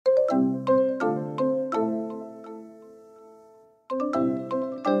Hello,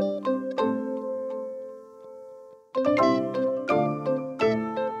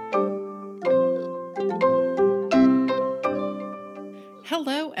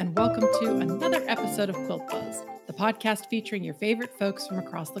 and welcome to another episode of Quilt Buzz, the podcast featuring your favorite folks from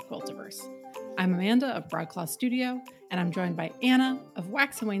across the Quiltiverse. I'm Amanda of Broadcloth Studio, and I'm joined by Anna of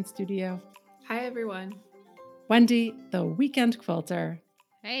Wax and Wayne Studio. Hi, everyone. Wendy, the weekend quilter.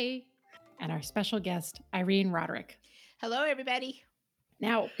 Hey. And our special guest, Irene Roderick. Hello, everybody.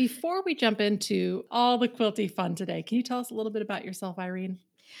 Now, before we jump into all the quilty fun today, can you tell us a little bit about yourself, Irene?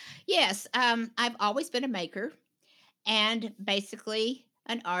 Yes, I've always been a maker and basically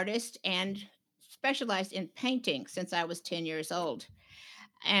an artist and specialized in painting since I was 10 years old.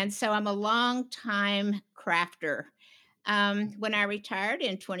 And so I'm a long time crafter. When I retired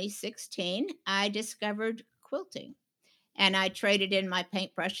in 2016, I discovered quilting. And I traded in my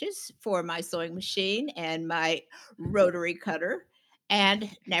paintbrushes for my sewing machine and my rotary cutter and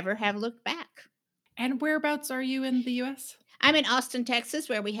never have looked back. And whereabouts are you in the U.S.? I'm in Austin, Texas,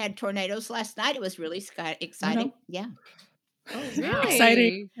 where we had tornadoes last night. It was really exciting. No. Yeah. Oh, really?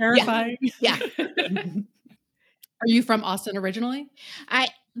 Exciting, terrifying. Yeah. Are you from Austin originally? I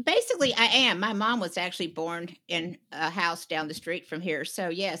am. My mom was actually born in a house down the street from here. So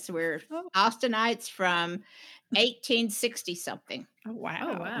yes, we're Austinites from 1860 something. Oh, wow.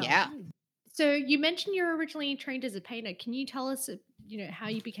 Oh, wow. Yeah. So you mentioned you were originally trained as a painter. Can you tell us, how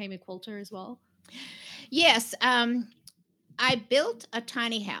you became a quilter as well? Yes. I built a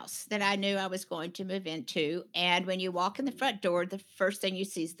tiny house that I knew I was going to move into. And when you walk in the front door, the first thing you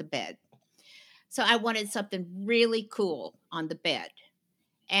see is the bed. So I wanted something really cool on the bed.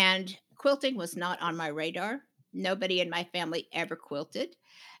 And quilting was not on my radar. Nobody in my family ever quilted.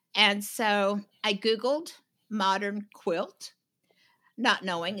 And so I Googled modern quilt, not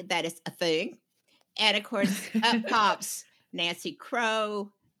knowing that it's a thing. And of course, up pops Nancy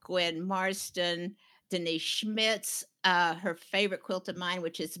Crow, Gwen Marston, Denise Schmitz, her favorite quilt of mine,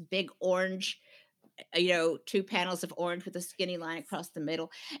 which is big orange, two panels of orange with a skinny line across the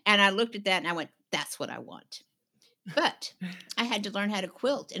middle. And I looked at that and I went, that's what I want. But I had to learn how to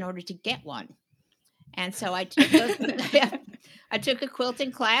quilt in order to get one. And so I took a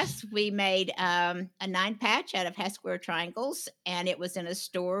quilting class. We made a 9-patch out of half square triangles, and it was in a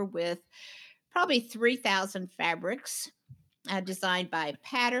store with probably 3,000 fabrics. Designed by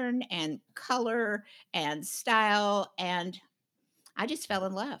pattern and color and style. And I just fell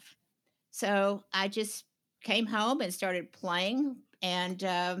in love. So I just came home and started playing and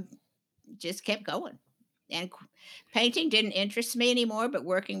just kept going. And painting didn't interest me anymore, but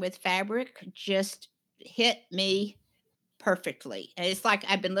working with fabric just hit me perfectly. And it's like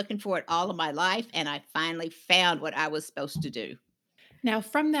I've been looking for it all of my life, and I finally found what I was supposed to do. Now,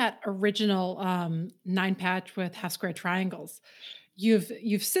 from that original 9-patch with half square triangles,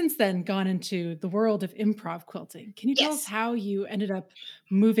 you've since then gone into the world of improv quilting. Can you tell us how you ended up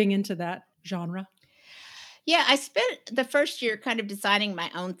moving into that genre? Yeah, I spent the first year kind of designing my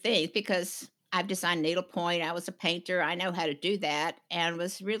own things because I've designed needlepoint. I was a painter. I know how to do that, and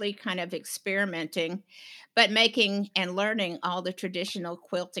was really kind of experimenting, but making and learning all the traditional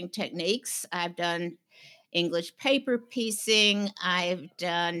quilting techniques. I've done English paper piecing. I've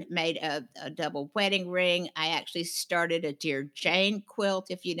made a double wedding ring. I actually started a Dear Jane quilt,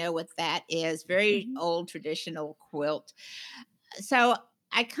 if you know what that is. Very old traditional quilt. So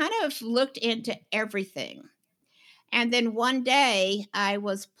I kind of looked into everything. And then one day I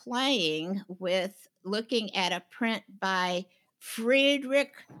was playing with looking at a print by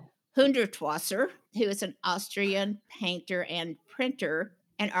Friedrich Hundertwasser, who is an Austrian painter and printer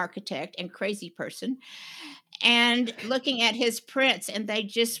and architect and crazy person, and looking at his prints, and they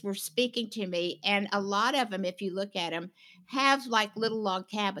just were speaking to me. And a lot of them, if you look at them, have like little log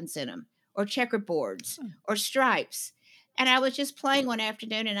cabins in them or checkerboards or stripes. And I was just playing one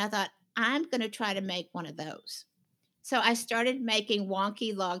afternoon and I thought, I'm going to try to make one of those. So I started making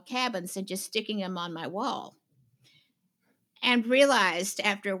wonky log cabins and just sticking them on my wall. And realized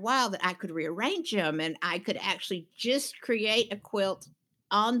after a while that I could rearrange them and I could actually just create a quilt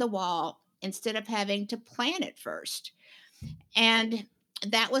on the wall instead of having to plan it first. And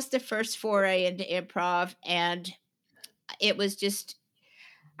that was the first foray into improv. And it was just,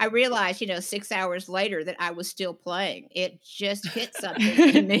 I realized, 6 hours later that I was still playing. It just hit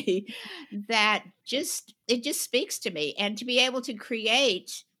something in me that it just speaks to me. And to be able to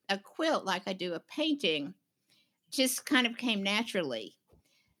create a quilt like I do a painting just kind of came naturally.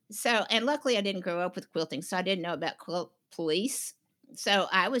 So, and luckily I didn't grow up with quilting, so I didn't know about quilt police. So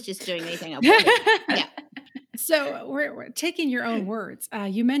I was just doing anything I wanted. Yeah. So we're taking your own words.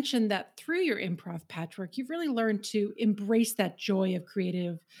 You mentioned that through your improv patchwork, you've really learned to embrace that joy of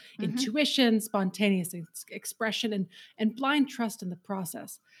creative Mhm. intuition, spontaneous expression, and blind trust in the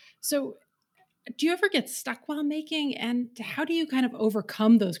process. So, do you ever get stuck while making? And how do you kind of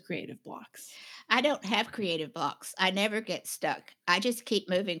overcome those creative blocks? I don't have creative blocks. I never get stuck. I just keep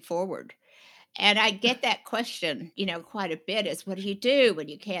moving forward. And I get that question, quite a bit is what do you do when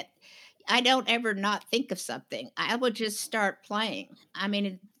you can't I don't ever not think of something. I will just start playing. I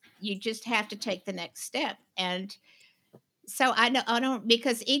mean, you just have to take the next step. And so I don't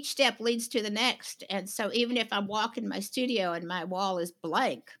because each step leads to the next. And so even if I'm walking my studio and my wall is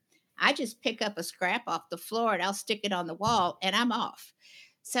blank, I just pick up a scrap off the floor and I'll stick it on the wall and I'm off.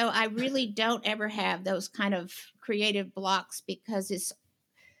 So I really don't ever have those kind of creative blocks because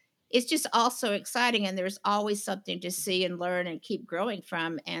it's just also exciting and there's always something to see and learn and keep growing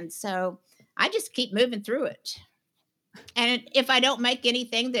from. And so I just keep moving through it. And if I don't make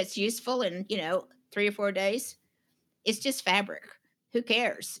anything that's useful in, 3 or 4 days, it's just fabric. Who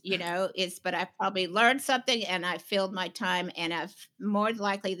cares? It's but I probably learned something and I filled my time and I've more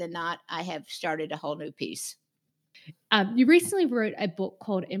likely than not, I have started a whole new piece. You recently wrote a book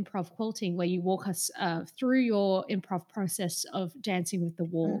called Improv Quilting, where you walk us through your improv process of dancing with the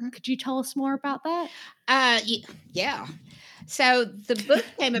wall. Mhm. Could you tell us more about that? Yeah. So the book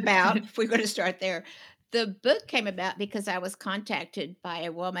came about, if we're going to start there. The book came about because I was contacted by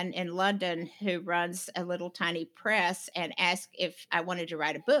a woman in London who runs a little tiny press and asked if I wanted to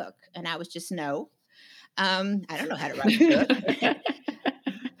write a book. And I was just no. I don't know how to write a book.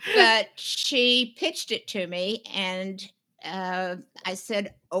 But she pitched it to me and I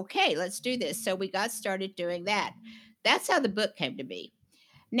said, okay, let's do this. So we got started doing that. That's how the book came to be.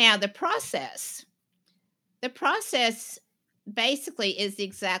 Now, the process basically is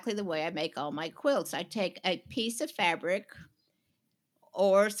exactly the way I make all my quilts. I take a piece of fabric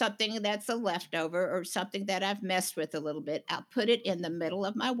or something that's a leftover or something that I've messed with a little bit. I'll put it in the middle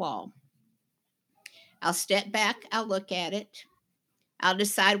of my wall. I'll step back, I'll look at it. I'll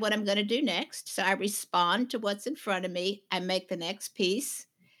decide what I'm going to do next. So I respond to what's in front of me. I make the next piece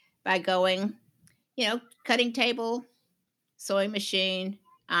by going, cutting table, sewing machine,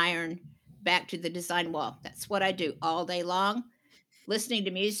 iron, back to the design wall. That's what I do all day long. Listening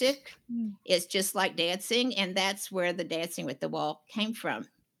to music Mm. is just like dancing, and that's where the dancing with the wall came from.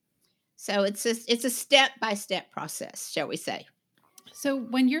 So it's a step by step process, shall we say? So,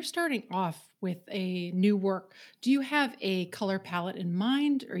 when you're starting off with a new work, do you have a color palette in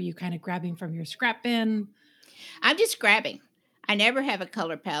mind? Or are you kind of grabbing from your scrap bin? I'm just grabbing. I never have a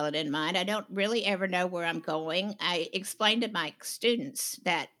color palette in mind. I don't really ever know where I'm going. I explain to my students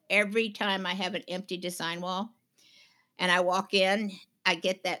that every time I have an empty design wall and I walk in, I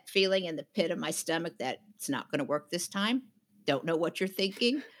get that feeling in the pit of my stomach that it's not going to work this time. Don't know what you're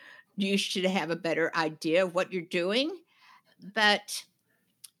thinking. You should have a better idea of what you're doing. But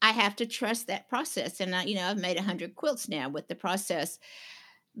I have to trust that process. And I've made 100 quilts now with the process.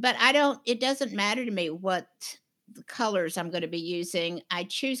 But it doesn't matter to me what the colors I'm going to be using. I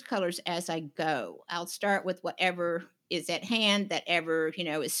choose colors as I go. I'll start with whatever is at hand, that ever,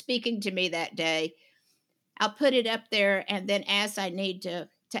 is speaking to me that day. I'll put it up there. And then as I need to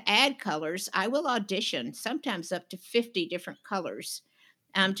add colors, I will audition sometimes up to 50 different colors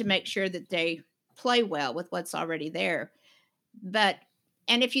to make sure that they play well with what's already there. But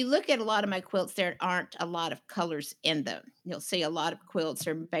and if you look at a lot of my quilts, there aren't a lot of colors in them. You'll see a lot of quilts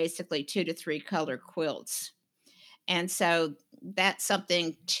are basically 2 to 3 color quilts. And so that's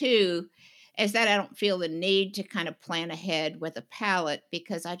something too, is that I don't feel the need to kind of plan ahead with a palette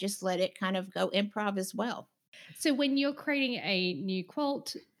because I just let it kind of go improv as well. So, when you're creating a new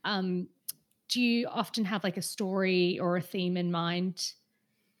quilt, um, do you often have like a story or a theme in mind?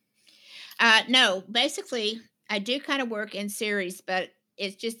 No, basically, I do kind of work in series, but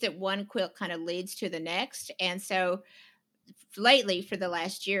it's just that one quilt kind of leads to the next. And so lately, for the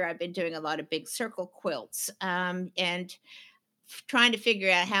last year, I've been doing a lot of big circle quilts and trying to figure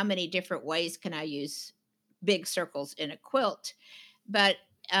out how many different ways can I use big circles in a quilt. But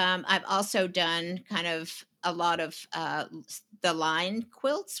I've also done kind of a lot of the line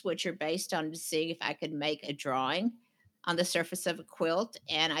quilts, which are based on seeing if I could make a drawing on the surface of a quilt.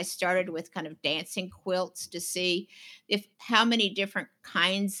 And I started with kind of dancing quilts to see if how many different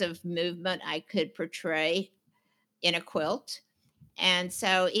kinds of movement I could portray in a quilt. And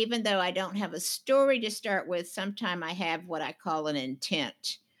so even though I don't have a story to start with, sometime I have what I call an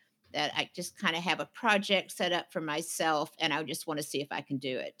intent that I just kind of have a project set up for myself and I just want to see if I can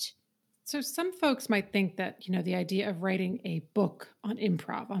do it. So, some folks might think that, the idea of writing a book on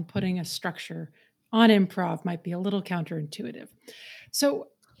improv, on putting a structure on improv might be a little counterintuitive. So,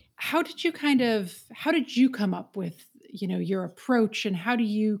 how did you come up with, your approach, and how do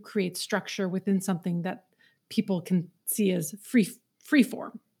you create structure within something that people can see as free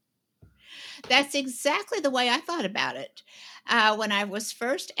form? That's exactly the way I thought about it when I was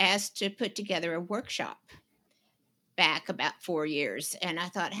first asked to put together a workshop back about 4 years. And I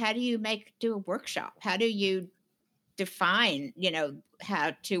thought, how do you do a workshop? How do you define,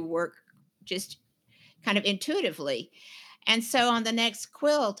 how to work just kind of intuitively? And so on the next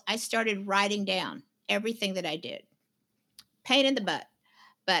quilt, I started writing down everything that I did, pain in the butt.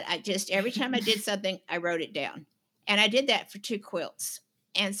 But I just, every time I did something, I wrote it down. And I did that for 2 quilts.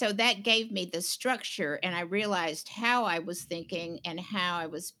 And so that gave me the structure, and I realized how I was thinking and how I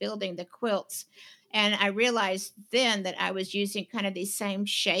was building the quilts. And I realized then that I was using kind of these same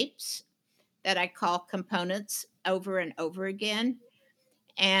shapes that I call components over and over again.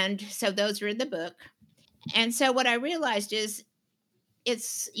 And so those are in the book. And so what I realized is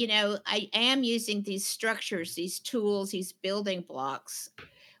I am using these structures, these tools, these building blocks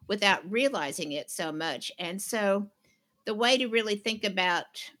without realizing it so much. And so the way to really think about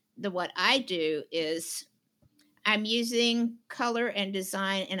what I do is I'm using color and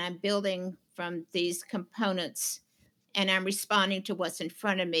design, and I'm building from these components, and I'm responding to what's in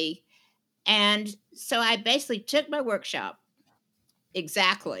front of me. And so I basically took my workshop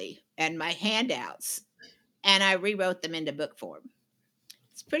exactly and my handouts, and I rewrote them into book form.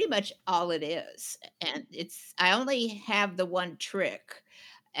 It's pretty much all it is. And I only have the one trick,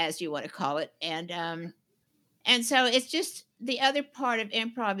 as you want to call it. And so it's just the other part of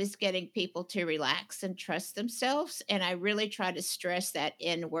improv is getting people to relax and trust themselves. And I really try to stress that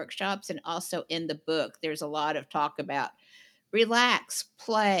in workshops and also in the book. There's a lot of talk about relax,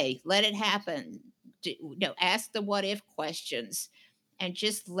 play, let it happen. Ask the what if questions and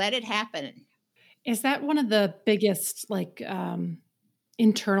just let it happen. Is that one of the biggest,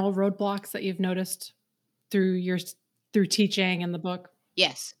 internal roadblocks that you've noticed through through teaching and the book?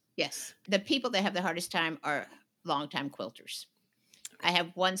 Yes, yes. The people that have the hardest time are longtime quilters. I have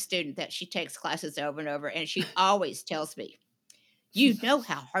one student that she takes classes over and over, and she always tells me, "You know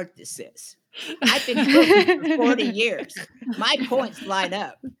how hard this is. I've been quilting for 40 years. My points line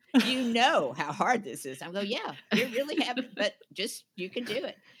up. You know how hard this is." I'm going, "Yeah, you really haven't, but just you can do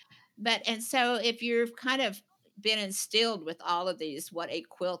it." And so if you've kind of been instilled with all of these, what a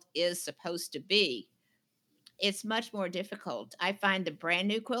quilt is supposed to be, it's much more difficult. I find the brand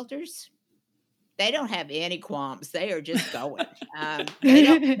new quilters, they don't have any qualms. They are just going. They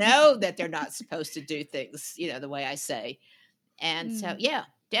don't know that they're not supposed to do things, the way I say. And so, Mm. yeah,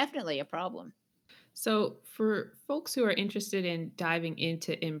 definitely a problem. So, for folks who are interested in diving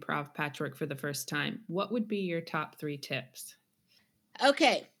into improv patchwork for the first time, what would be your top 3 tips?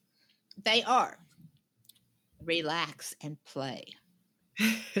 Okay, they are relax and play.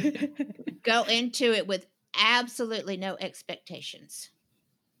 Go into it with absolutely no expectations.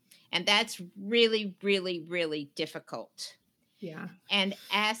 And that's really, really, really difficult. Yeah. And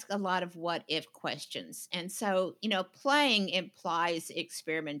ask a lot of what if questions. And so, playing implies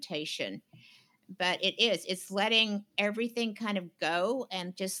experimentation, but it's letting everything kind of go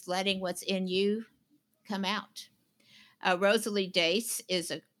and just letting what's in you come out. Rosalie Dace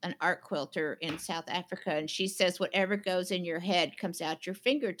is an art quilter in South Africa, and she says whatever goes in your head comes out your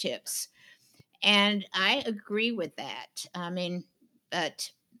fingertips. And I agree with that. I mean,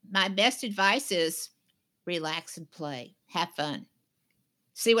 but my best advice is relax and play, have fun,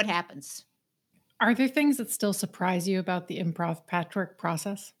 see what happens. Are there things that still surprise you about the improv patchwork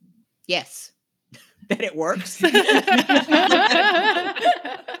process? Yes, that it works.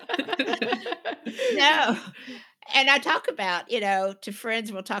 No. And I talk about, to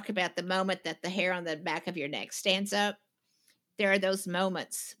friends, we'll talk about the moment that the hair on the back of your neck stands up. There are those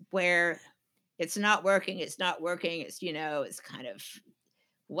moments where it's not working, it's not working, it's kind of,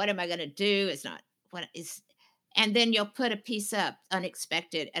 what am I going to do? It's not what is, and then you'll put a piece up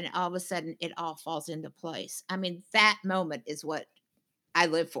unexpected, and all of a sudden it all falls into place. I mean, that moment is what I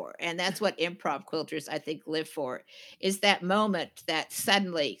live for. And that's what improv quilters, I think, live for, is that moment that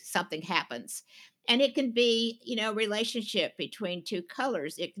suddenly something happens. And it can be, relationship between two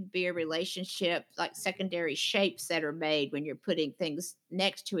colors. It can be a relationship like secondary shapes that are made when you're putting things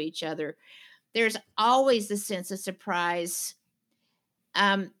next to each other. There's always a sense of surprise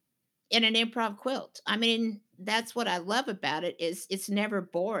um, in an improv quilt. I mean, that's what I love about it is it's never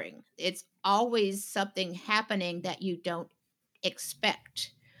boring. It's always something happening that you don't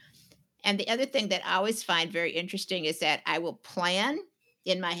expect. And the other thing that I always find very interesting is that I will plan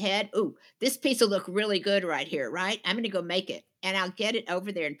in my head, "Ooh, this piece will look really good right here, right? I'm going to go make it." And I'll get it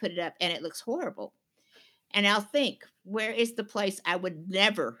over there and put it up, and it looks horrible. and I'll think, where is the place I would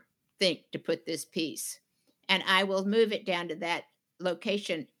never think to put this piece? And I will move it down to that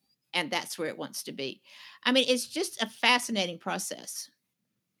location, and that's where it wants to be. I mean, it's just a fascinating process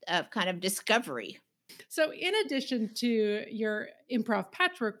of kind of discovery. So, in addition to your improv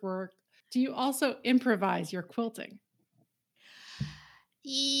patchwork work, do you also improvise your quilting?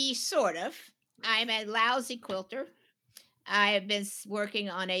 Sort of. I'm a lousy quilter. I have been working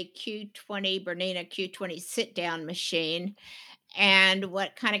on a Q20 Bernina Q20 sit down machine. And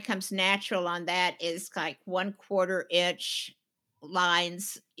what kind of comes natural on that is like 1/4 inch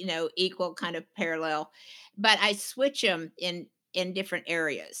lines, equal kind of parallel. But I switch them in different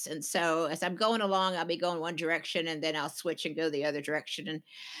areas. And so as I'm going along, I'll be going one direction and then I'll switch and go the other direction.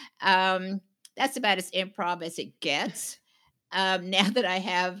 And that's about as improv as it gets. Now that I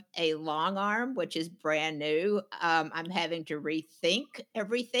have a long arm, which is brand new, I'm having to rethink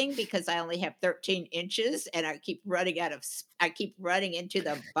everything because I only have 13 inches and I keep running I keep running into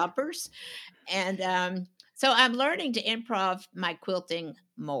the bumpers. And so I'm learning to improv my quilting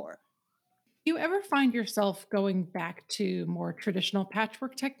more. Do you ever find yourself going back to more traditional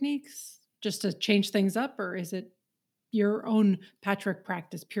patchwork techniques just to change things up, or is it your own patchwork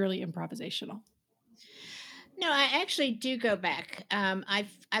practice purely improvisational? No, I actually do go back. I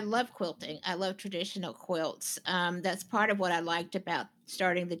love quilting. I love traditional quilts. That's part of what I liked about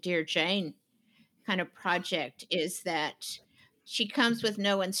starting the Dear Jane kind of project is that she comes with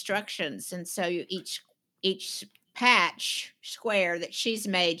no instructions, and so each patch square that she's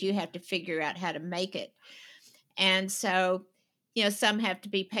made, you have to figure out how to make it. And so, some have to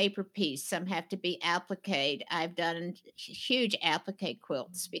be paper piece, some have to be applique. I've done huge applique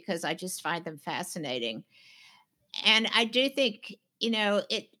quilts because I just find them fascinating. And I do think,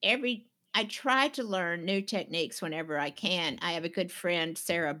 it every I try to learn new techniques whenever I can. I have a good friend,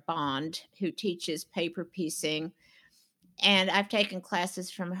 Sarah Bond, who teaches paper piecing, and I've taken classes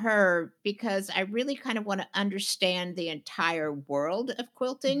from her because I really kind of want to understand the entire world of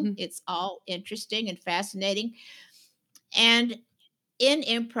quilting. Mhm. It's all interesting and fascinating. And in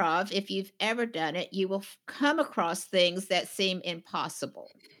improv, if you've ever done it, you will come across things that seem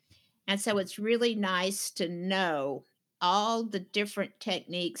impossible. And so it's really nice to know all the different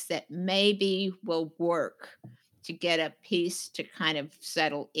techniques that maybe will work to get a piece to kind of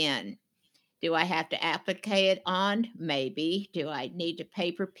settle in. Do I have to applicate it on? Maybe. Do I need to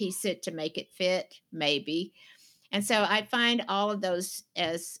paper piece it to make it fit? Maybe. And so I find all of those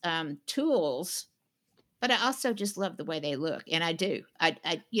as tools, but I also just love the way they look. And I do.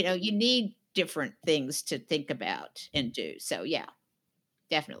 You need different things to think about and do. So, yeah,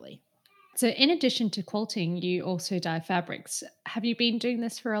 definitely. So, in addition to quilting, you also dye fabrics. Have you been doing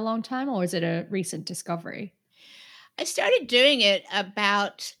this for a long time or is it a recent discovery? I started doing it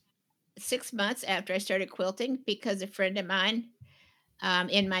about 6 months after I started quilting because a friend of mine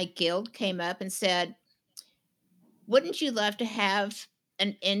in my guild came up and said, "Wouldn't you love to have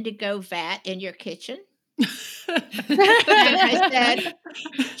an indigo vat in your kitchen?" And I said,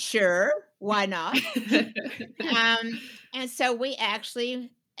 "Sure, why not?" And so we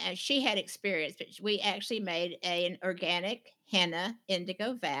actually, she had experience, but we actually made an organic henna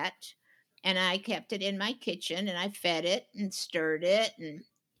indigo vat. And I kept it in my kitchen and I fed it and stirred it. And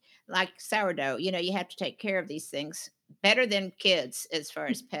like sourdough, you have to take care of these things better than kids as far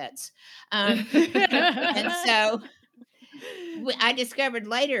as pets. And so I discovered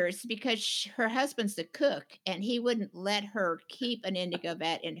later it's because her husband's the cook and he wouldn't let her keep an indigo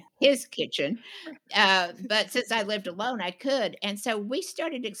vat in his kitchen. But since I lived alone, I could. And so we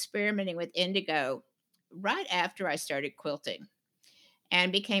started experimenting with indigo right after I started quilting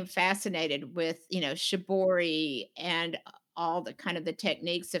and became fascinated with, shibori and all the kind of the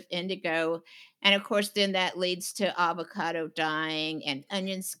techniques of indigo. And of course, then that leads to avocado dyeing and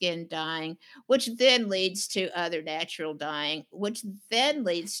onion skin dyeing, which then leads to other natural dyeing, which then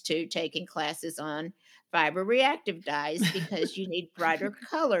leads to taking classes on fiber reactive dyes because you need brighter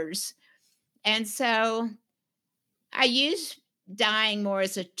colors. And so I use dyeing more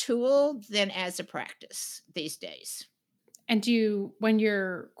as a tool than as a practice these days. And when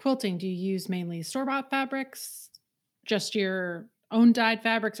you're quilting, do you use mainly store bought fabrics, just your own dyed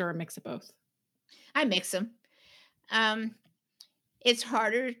fabrics, or a mix of both? I mix them. Um, it's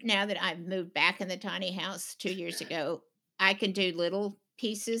harder now that I've moved back in the tiny house 2 years ago. I can do little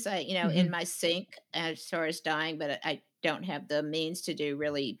pieces, in Mhm. my sink as far as dyeing, but I don't have the means to do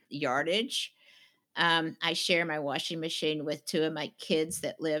really yardage. I share my washing machine with two of my kids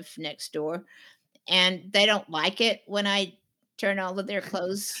that live next door, and they don't like it when I turn all of their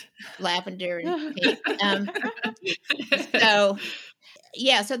clothes lavender and pink. So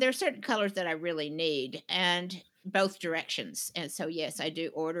Yeah, so there are certain colors that I really need and both directions. And so yes, I do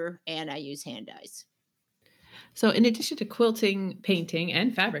order and I use hand dyes. So, in addition to quilting, painting,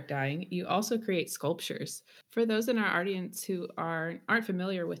 and fabric dyeing, you also create sculptures. For those in our audience who aren't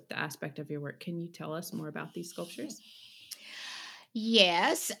familiar with the aspect of your work, can you tell us more about these sculptures?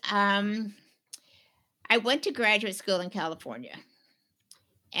 Yes, I went to graduate school in California.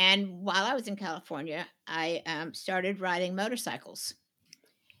 And while I was in California, I started riding motorcycles.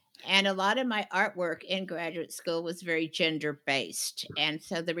 And a lot of my artwork in graduate school was very gender based. And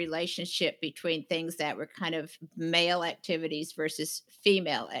so the relationship between things that were kind of male activities versus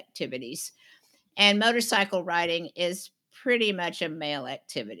female activities. And motorcycle riding is pretty much a male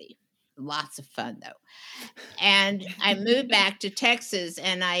activity. Lots of fun though. And I moved back to Texas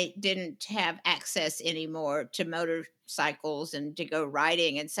and I didn't have access anymore to motorcycles and to go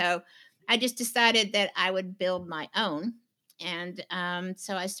riding. And so I just decided that I would build my own. And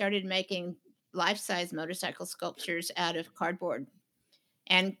so I started making life size motorcycle sculptures out of cardboard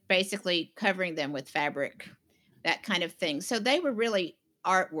and basically covering them with fabric, that kind of thing. So they were really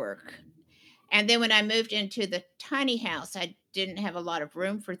artwork. And then when I moved into the tiny house, I didn't have a lot of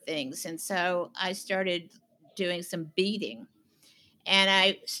room for things. And so I started doing some beading and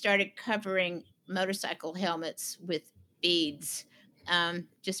I started covering motorcycle helmets with beads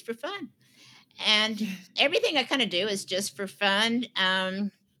just for fun. And everything I kind of do is just for fun.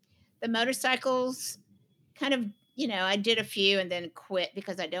 The motorcycles kind of, I did a few and then quit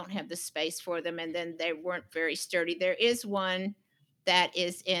because I don't have the space for them. And then they weren't very sturdy. There is one that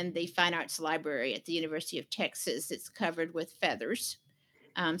is in the Fine Arts Library at the University of Texas. It's covered with feathers.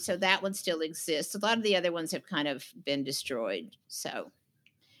 So that one still exists. A lot of the other ones have kind of been destroyed. So,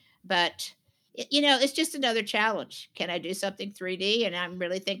 but it's just another challenge. Can I do something 3D? And I'm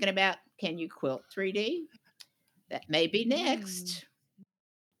really thinking about, can you quilt 3D? That may be Mm. next.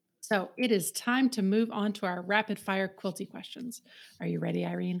 So it is time to move on to our rapid fire quilty questions. Are you ready,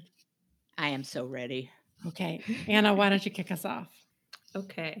 Irene? I am so ready. Okay. Anna, why don't you kick us off?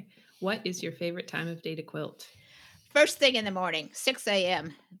 Okay. What is your favorite time of day to quilt? First thing in the morning, 6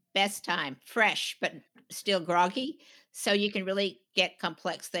 a.m., best time, fresh, but still groggy. So you can really get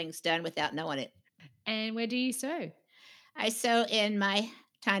complex things done without knowing it. And where do you sew? I sew in my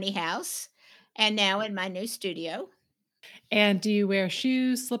tiny house and now in my new studio. And do you wear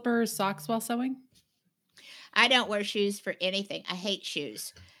shoes, slippers, socks while sewing? I don't wear shoes for anything. I hate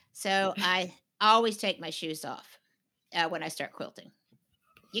shoes. So I always take my shoes off when I start quilting.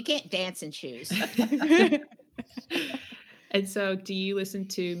 You can't dance in shoes. And so, do you listen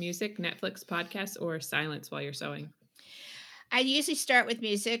to music, Netflix, podcasts, or silence while you're sewing? I usually start with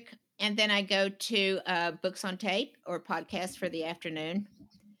music and then I go to books on tape or podcasts for the afternoon.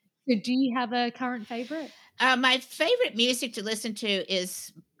 So do you have a current favorite? My favorite music to listen to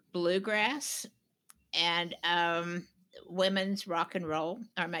is bluegrass and women's rock and roll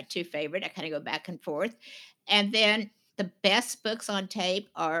are my two favorite. I kind of go back and forth. And then the best books on tape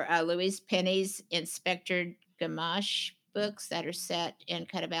are Louise Penny's Inspector Gamache books that are set in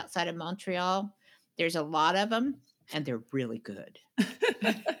kind of outside of Montreal. There's a lot of them, and they're really good.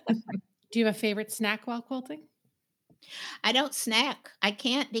 Do you have a favorite snack while quilting? I don't snack. I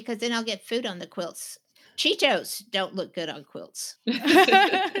can't because then I'll get food on the quilts. Cheetos don't look good on quilts.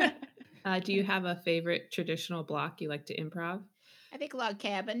 Do you have a favorite traditional block you like to improv? I think Log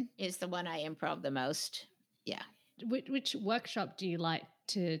Cabin is the one I improv the most. Yeah. Which workshop do you like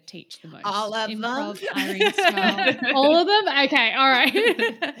to teach the most? All of Improv, them. Irene style. All of them? Okay, all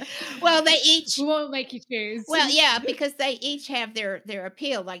right. Well, they each We won't make you choose. well, yeah, because they each have their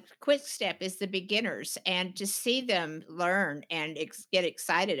appeal. Like Quick Step is the beginners, and to see them learn and get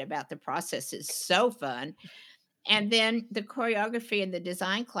excited about the process is so fun. And then the choreography and the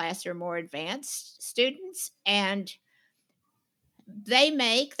design class are more advanced students, and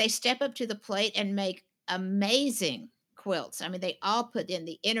they step up to the plate and make amazing quilts. I mean, they all put in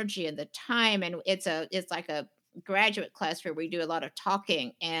the energy and the time, and it's like a graduate class where we do a lot of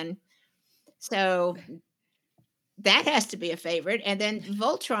talking, and so that has to be a favorite. And then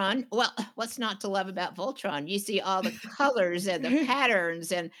Voltron, well, what's not to love about Voltron? You see all the colors and the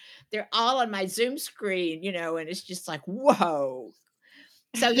patterns, and they're all on my Zoom screen, and it's just like, whoa.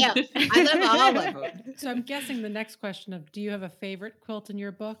 So yeah, I love all of them. So I'm guessing the next question of do you have a favorite quilt in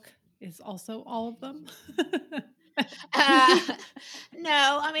your book is also all of them? Uh,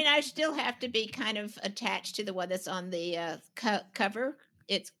 no, I mean, I still have to be kind of attached to the one that's on the cover.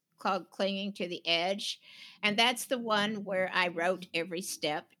 It's called Clinging to the Edge. And that's the one where I wrote every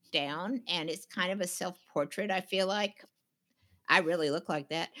step down. And it's kind of a self portrait, I feel like. I really look like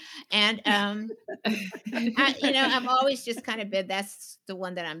that. And I've always just kind of been that's the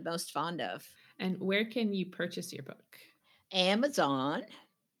one that I'm most fond of. And where can you purchase your book? Amazon,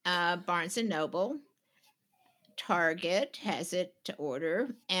 Barnes and Noble, Target has it to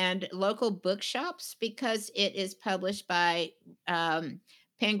order, and local bookshops because it is published by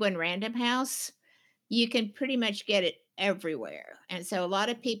Penguin Random House. You can pretty much get it everywhere. And so a lot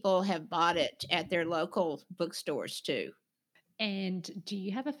of people have bought it at their local bookstores too. And do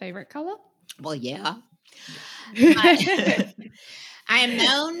you have a favorite color? Well, yeah. I, I am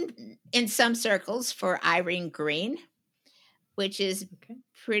known in some circles for Irene Green, which is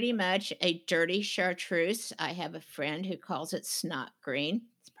pretty much a dirty chartreuse. I have a friend who calls it snot green.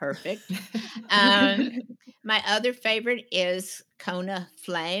 It's perfect. My other favorite is Kona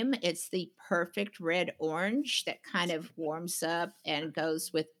Flame. It's the perfect red orange that kind of warms up and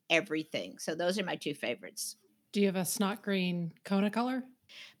goes with everything. So those are my two favorites. Do you have a snot green Kona color?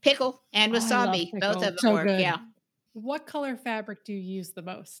 Pickle and wasabi. Both of them so work. Good. Yeah. What color fabric do you use the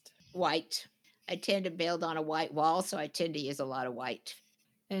most? White. I tend to build on a white wall, so I tend to use a lot of white.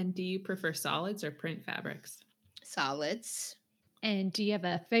 And do you prefer solids or print fabrics? Solids. And do you have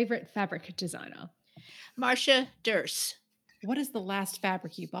a favorite fabric designer? Marcia Durst. What is the last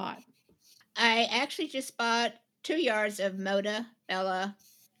fabric you bought? I actually just bought 2 yards of Moda Bella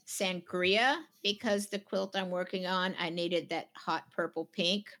Sangria because the quilt I'm working on, I needed that hot purple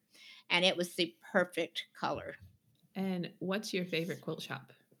pink, and it was the perfect color. And what's your favorite quilt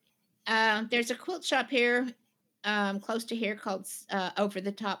shop? There's a quilt shop here, close to here called Over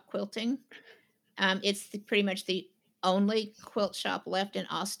the Top Quilting. It's pretty much the only quilt shop left in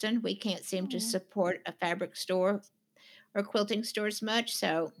Austin. We can't seem to support a fabric store or quilting stores much,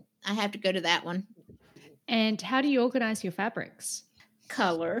 so I have to go to that one. And how do you organize your fabrics?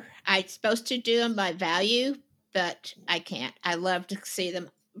 Color. I'm supposed to do them by value, but I can't. I love to see them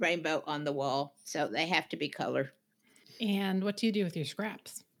rainbow on the wall, so they have to be color. And what do you do with your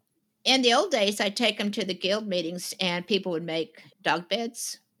scraps? In the old days, I'd take them to the guild meetings and people would make dog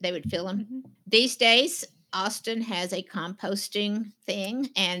beds. They would fill them. Mm-hmm. These days, Austin has a composting thing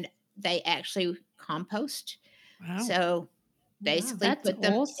and they actually compost. Wow. So basically put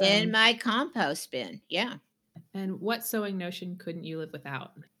them in my compost bin. Yeah. And what sewing notion couldn't you live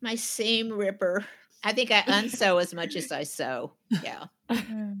without? My seam ripper. I think I unsew as much as I sew. Yeah.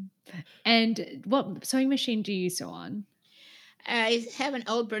 And what sewing machine do you sew on? I have an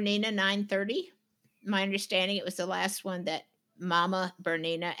old Bernina 930. My understanding, it was the last one that Mama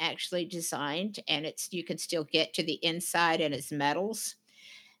Bernina actually designed, and you can still get to the inside and it's metals.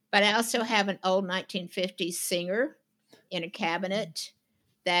 But I also have an old 1950s Singer in a cabinet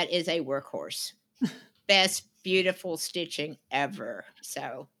that is a workhorse. Best beautiful stitching ever.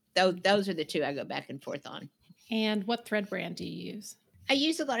 So those are the two I go back and forth on. And what thread brand do you use? I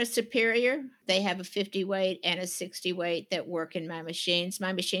use a lot of Superior. They have a 50 weight and a 60 weight that work in my machines.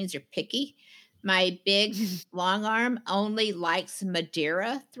 My machines are picky. My big long arm only likes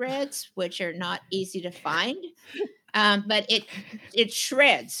Madeira threads, which are not easy to find. But it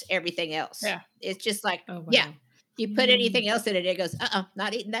shreds everything else. Yeah. It's just like, yeah, you put anything else in it, it goes,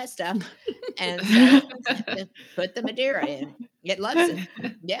 not eating that stuff. And so put the Madeira in. It loves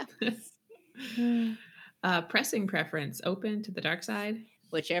it. Yeah. Pressing preference, open to the dark side?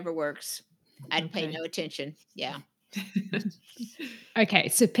 Whichever works. I'd pay no attention. Yeah. Okay,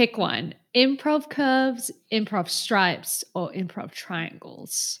 so pick one. Improv curves, improv stripes, or improv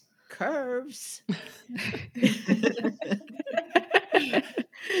triangles? Curves.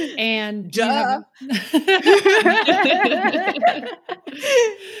 And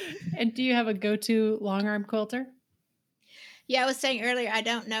and do you have a go-to long arm quilter? Yeah, I was saying earlier, I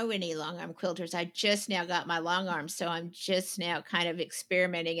don't know any long arm quilters. I just now got my long arm, so I'm just now kind of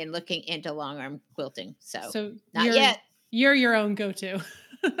experimenting and looking into long arm quilting. So not yet. You're your own go-to.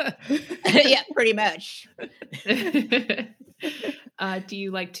 Yeah, pretty much. Do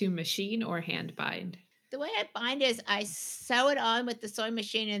you like to machine or hand bind? The way I bind is I sew it on with the sewing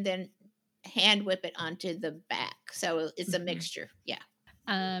machine and then hand whip it onto the back. So it's a mixture. Yeah.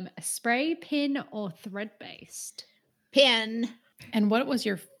 Spray, pin, or thread based? Pin. And what was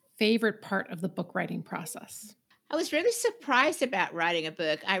your favorite part of the book writing process? I was really surprised about writing a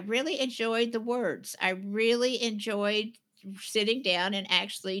book. I really enjoyed the words. I really enjoyed sitting down and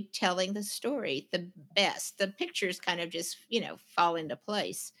actually telling the story the best. The pictures kind of just, fall into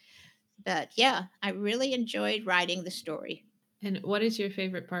place. But yeah, I really enjoyed writing the story. And what is your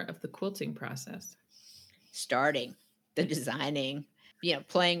favorite part of the quilting process? Starting, the designing,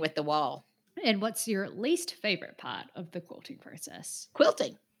 playing with the wall. And what's your least favorite part of the quilting process?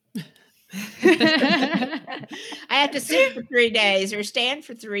 Quilting. I have to sit for 3 days or stand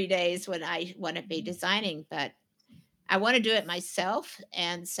for 3 days when I wanna be designing, but I wanna do it myself,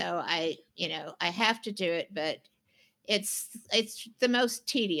 and so I have to do it, but it's the most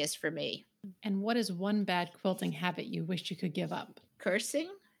tedious for me. And what is one bad quilting habit you wish you could give up? Cursing?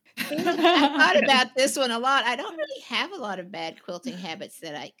 I thought about this one a lot. I don't really have a lot of bad quilting habits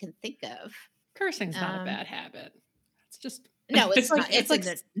that I can think of. Cursing's not a Um, bad habit. It's just no, it's it's like not. it's It's a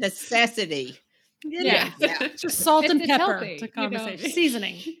like necessity. it Yeah. is. Yeah. It's just salt and It's pepper healthy, to you know. conversation.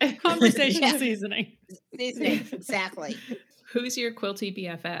 Seasoning. Conversation Yeah. seasoning. Seasoning, exactly. Who's your quilty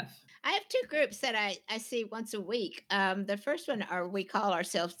BFF? I have 2 groups that I see once a week. The first one are we call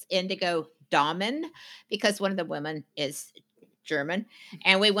ourselves Indigo Damen because one of the women is German,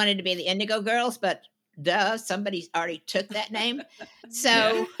 and we wanted to be the Indigo Girls, but duh, somebody already took that name. Yeah.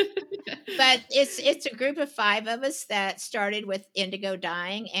 So, but it's a group of 5 of us that started with indigo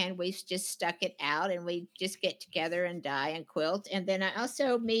dyeing, and we've just stuck it out, and we just get together and dye and quilt. And then I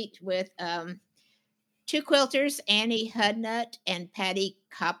also meet with 2 quilters, Annie Hudnut and Patty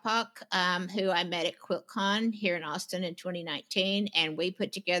Kopok, who I met at QuiltCon here in Austin in 2019, and we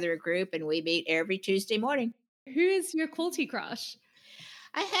put together a group, and we meet every Tuesday morning. Who is your quilty crush?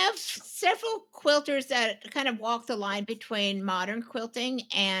 I have several quilters that kind of walk the line between modern quilting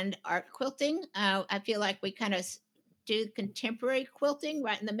and art quilting. I feel like we kind of do contemporary quilting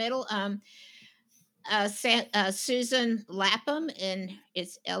right in the middle. Susan Lapham, and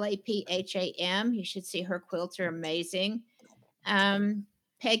it's Lapham. You should see her quilts are amazing.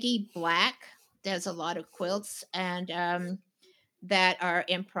 Peggy Black does a lot of quilts and that are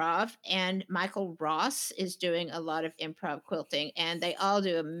improv, and Michael Ross is doing a lot of improv quilting, and they all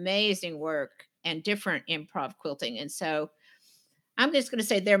do amazing work and different improv quilting. And so I'm just going to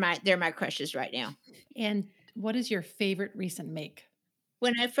say they're my crushes right now. And what is your favorite recent make?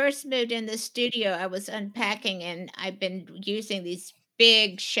 When I first moved in the studio, I was unpacking, and I've been using these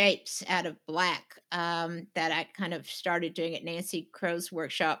big shapes out of black that I kind of started doing at Nancy Crow's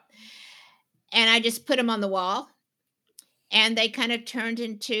workshop, and I just put them on the wall, and they kind of turned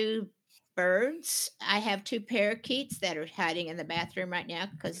into birds. I have 2 parakeets that are hiding in the bathroom right now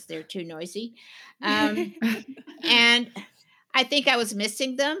because they're too noisy. Um, and I think I was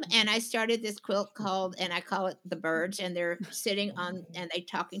missing them, and I started this quilt called, and I call it the birds, and they're sitting on and they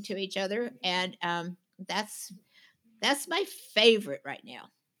talking to each other, and that's that's my favorite right now.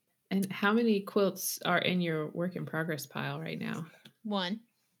 And how many quilts are in your work in progress pile right now? One,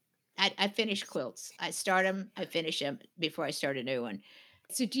 I finish quilts. I start them, I finish them before I start a new one.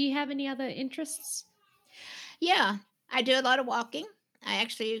 So, do you have any other interests? Yeah, I do a lot of walking. I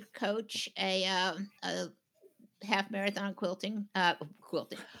actually coach a half marathon walking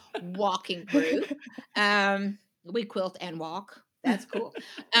group. We quilt and walk. That's cool.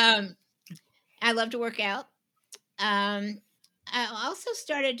 Um, I love to work out. Um, I also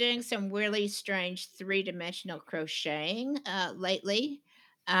started doing some really strange three-dimensional crocheting lately,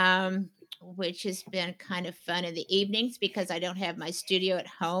 which has been kind of fun in the evenings because I don't have my studio at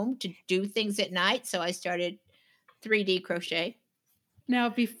home to do things at night. So I started 3D crochet. Now,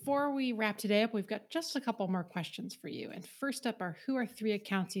 before we wrap today up, we've got just a couple more questions for you. And first up are who are 3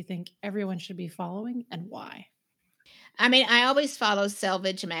 accounts you think everyone should be following and why? I mean, I always follow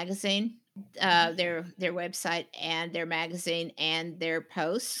Selvage Magazine, their website and their magazine and their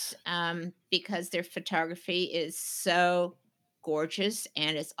posts, because their photography is so gorgeous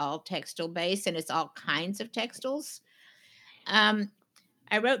and it's all textile based and it's all kinds of textiles. Um,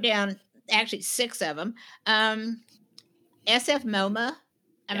 I wrote down actually 6 of them. SF MoMA.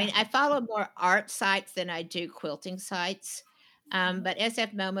 I Yeah. mean, I follow more art sites than I do quilting sites. But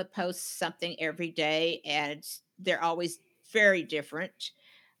SF MoMA posts something every day, and they're always very different.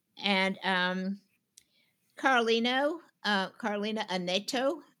 And Carlina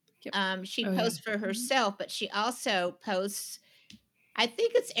Aneto, Yep. she Oh, yeah. posts for herself, but she also posts, I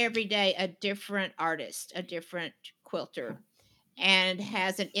think it's every day, a different artist, a different quilter, and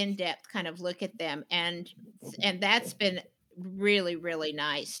has an in-depth kind of look at them. And that's been really, really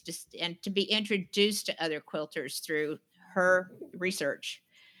nice, just and to be introduced to other quilters through her research.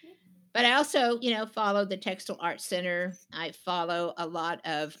 But I also, follow the Textile Art Center. I follow a lot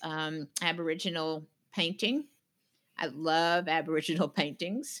of Aboriginal painting. I love Aboriginal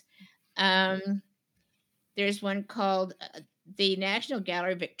paintings. Um, there's one called the National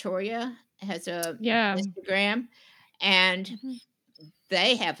Gallery Victoria has a Yeah. Instagram, and Mhm.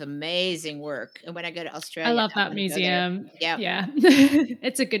 they have amazing work. And when I go to I Australia, love I that want to go there. museum. Yeah, Yeah.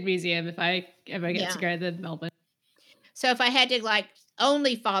 It's a good museum if I ever get to yeah. go to Melbourne. So if I had to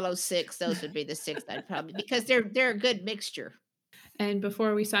only follow 6, those would be the 6 I'd probably because they're a good mixture. And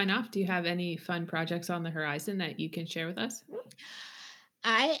before we sign off, do you have any fun projects on the horizon that you can share with us?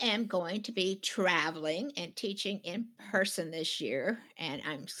 I am going to be traveling and teaching in person this year, and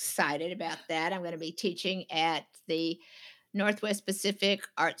I'm excited about that. I'm going to be teaching at the Northwest Pacific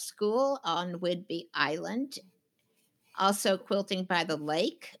Art School on Whidbey Island, also quilting by the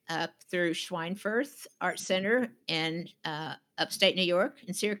lake up through Schweinfurth Art Center in upstate New York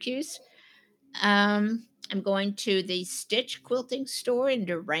in Syracuse. I'm going to the Stitch Quilting Store in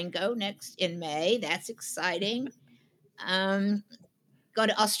Durango next in May. That's exciting. Um, Going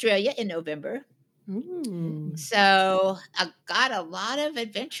to Australia in November. Ooh. So I've got a lot of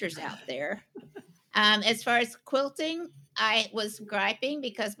adventures out there. As far as quilting, I was griping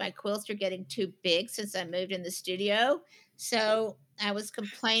because my quilts are getting too big since I moved in the studio. So I was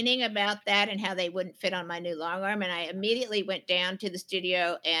complaining about that and how they wouldn't fit on my new long arm. And I immediately went down to the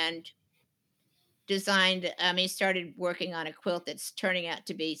studio and started working on a quilt that's turning out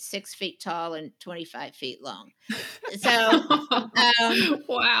to be 6 feet tall and 25 feet long. So,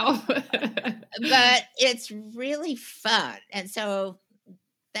 Wow. but it's really fun. And so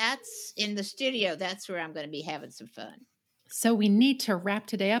that's in the studio. That's where I'm going to be having some fun. So we need to wrap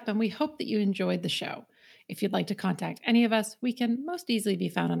today up, and we hope that you enjoyed the show. If you'd like to contact any of us, we can most easily be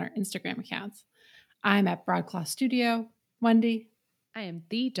found on our Instagram accounts. I'm at Broadcloth Studio. Wendy. I am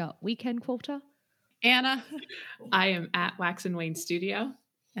the.weekend quilter. Anna. I am at Wax and Wayne Studio.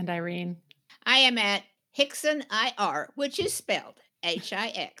 And Irene. I am at Hixsonir, which is spelled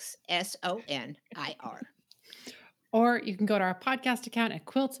Hixsonir. Or you can go to our podcast account at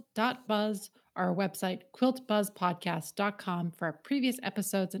quilt.buzz, our website, quiltbuzzpodcast.com, for our previous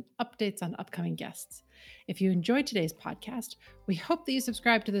episodes and updates on upcoming guests. If you enjoyed today's podcast, we hope that you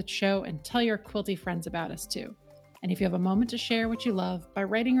subscribe to the show and tell your quilty friends about us too. And if you have a moment to share what you love by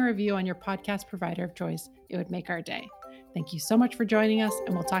writing a review on your podcast provider of choice, it would make our day. Thank you so much for joining us,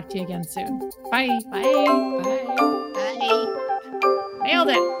 and we'll talk to you again soon. Bye. Bye. Bye. Nailed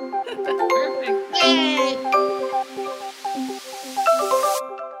it. Perfect. Yay!